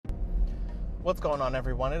What's going on,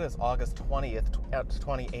 everyone? It is August 20th,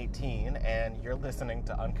 2018, and you're listening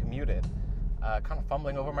to Uncommuted. Kind of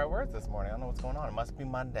fumbling over my words this morning. I don't know what's going on. It must be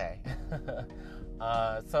Monday.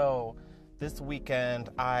 So this weekend,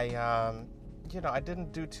 I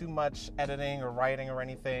didn't do too much editing or writing or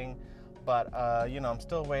anything, but, I'm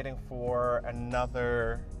still waiting for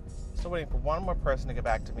one more person to get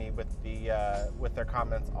back to me with their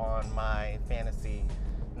comments on my fantasy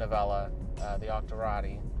novella, The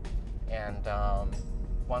Octorati. And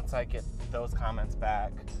once I get those comments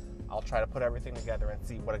back, I'll try to put everything together and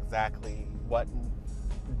see what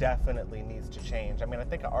definitely needs to change. I mean, I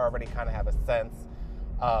think I already kind of have a sense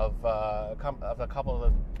of a couple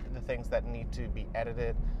of the things that need to be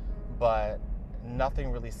edited, but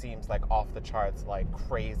nothing really seems like off the charts, like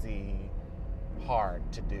crazy hard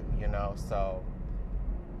to do, So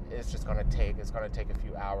it's just going to take a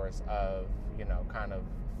few hours of, kind of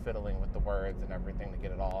fiddling with the words and everything to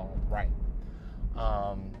get it all right.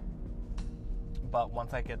 But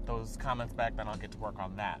once I get those comments back, then I'll get to work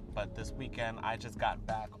on that. But this weekend, I just got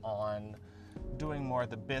back on doing more of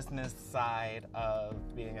the business side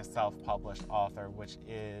of being a self-published author, which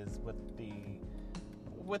is with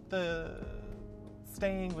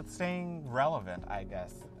staying relevant, I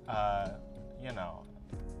guess. I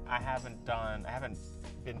haven't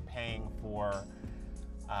been paying for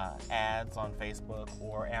ads on Facebook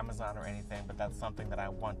or Amazon or anything, but that's something that I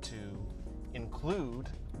want to include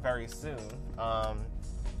very soon.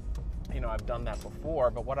 I've done that before,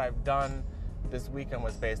 but what I've done this weekend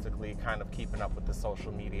was basically kind of keeping up with the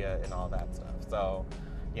social media and all that stuff. So,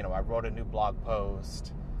 I wrote a new blog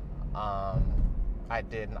post. I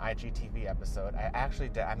did an IGTV episode.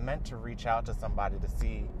 I meant to reach out to somebody to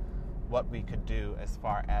see what we could do as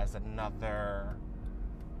far as another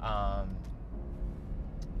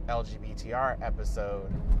LGBTR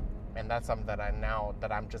episode, and that's something that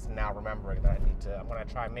I'm just now remembering that I'm going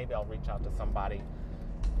to try. Maybe I'll reach out to somebody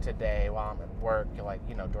today while I'm at work,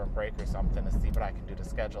 during break or something, to see what I can do to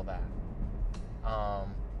schedule that.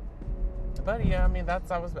 But yeah, I mean,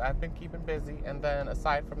 I've been keeping busy, and then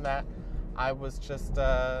aside from that, I was just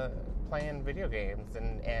playing video games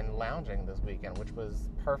and lounging this weekend, which was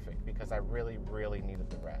perfect because I really, really needed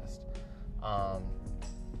the rest.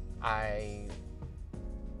 I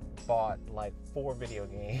bought like 4 video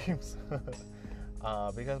games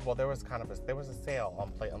because there was a sale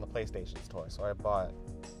on the PlayStation Store, so I bought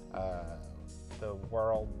the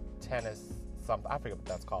World Tennis I forget what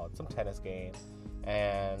that's called, some tennis game,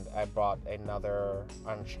 and I bought another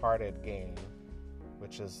Uncharted game,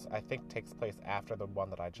 which I think takes place after the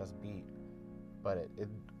one that I just beat, but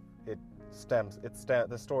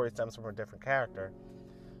the story stems from a different character.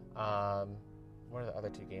 What are the other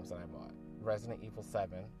 2 games that I bought? Resident Evil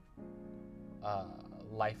 7,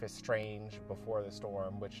 Life is Strange Before the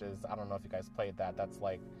Storm, which is, I don't know if you guys played that. That's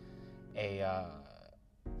like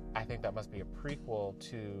I think that must be a prequel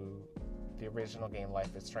to the original game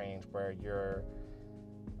Life is Strange, where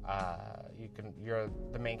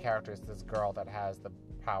the main character is this girl that has the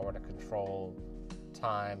power to control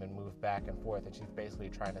time and move back and forth, and she's basically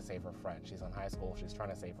trying to save her friend. She's in high school. She's trying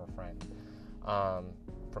to save her friend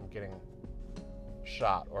from getting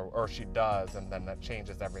shot, or she does, and then that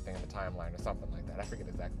changes everything in the timeline or something like that. I forget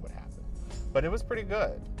exactly what happened, but it was pretty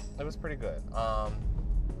good.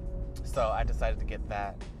 So I decided to get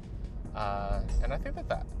that, and I think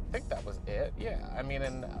that was it. Yeah, I mean,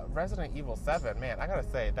 in Resident Evil 7, man, I gotta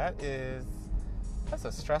say that's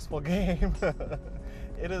a stressful game.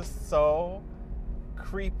 It is so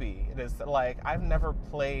creepy. It is like I've never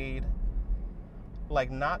played,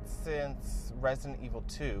 not since Resident Evil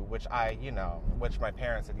 2, which my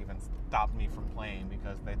parents had even stopped me from playing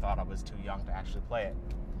because they thought I was too young to actually play it.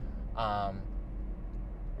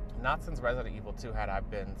 Not since Resident Evil 2 had I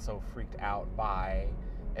been so freaked out by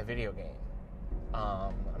a video game.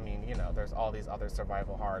 There's all these other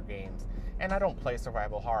survival horror games, and I don't play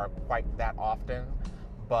survival horror quite that often,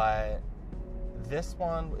 but this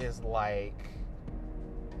one is like,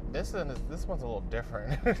 this one's a little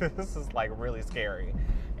different. This is like really scary,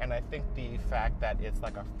 and I think the fact that it's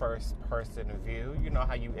like a first-person view,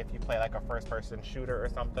 how if you play like a first-person shooter or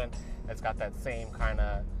something, it's got that same kind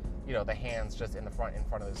of, the hands just in front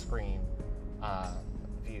of the screen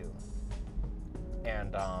view,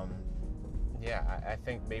 and I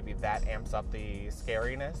think maybe that amps up the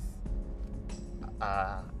scariness.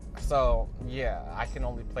 So yeah, I can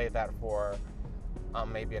only play that for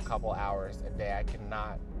maybe a couple hours a day. I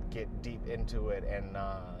cannot get deep into it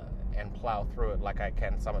and plow through it like I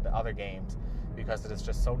can some of the other games, because it is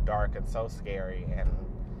just so dark and so scary. And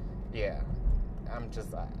yeah,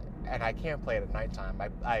 and I can't play it at nighttime.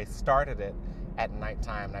 I started it at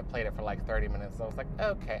nighttime, and I played it for like 30 minutes. So I was like,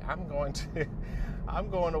 okay, I'm going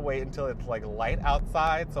to wait until it's like light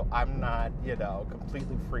outside, so I'm not,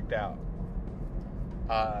 completely freaked out.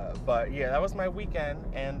 But yeah, that was my weekend,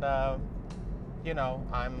 and I'm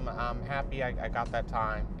happy I got that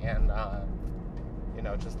time, and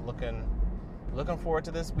just looking forward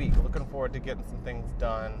to this week. Looking forward to getting some things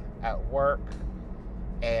done at work,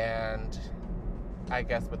 and I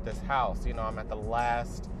guess with this house, I'm at the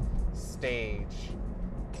last stage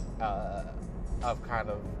of kind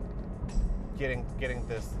of getting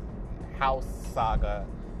this house saga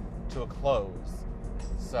to a close.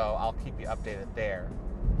 So I'll keep you updated there.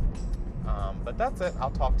 But that's it.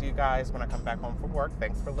 I'll talk to you guys when I come back home from work.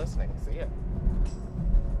 Thanks for listening. See ya.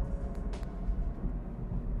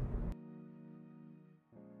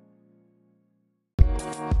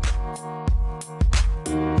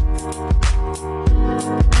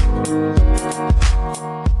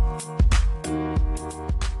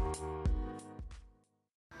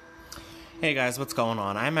 Hey guys, what's going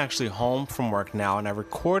on? I'm actually home from work now, and I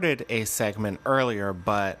recorded a segment earlier,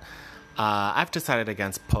 but I've decided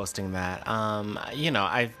against posting that.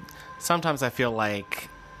 Sometimes I feel like,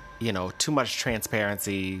 too much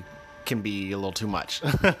transparency can be a little too much.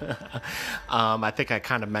 I think I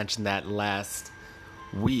kind of mentioned that last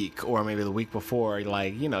week or maybe the week before, you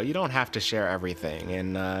don't have to share everything,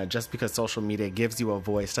 and just because social media gives you a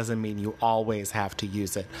voice doesn't mean you always have to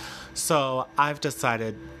use it. So I've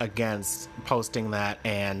decided against posting that,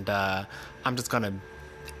 and I'm just gonna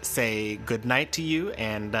say good night to you,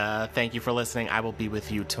 and thank you for listening. I will be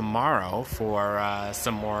with you tomorrow for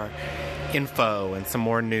some more info and some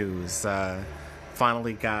more news.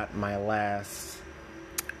 Finally got my last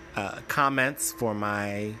comments for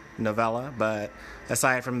my novella, but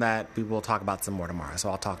aside from that, we will talk about some more tomorrow. So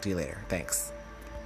I'll talk to you later. Thanks.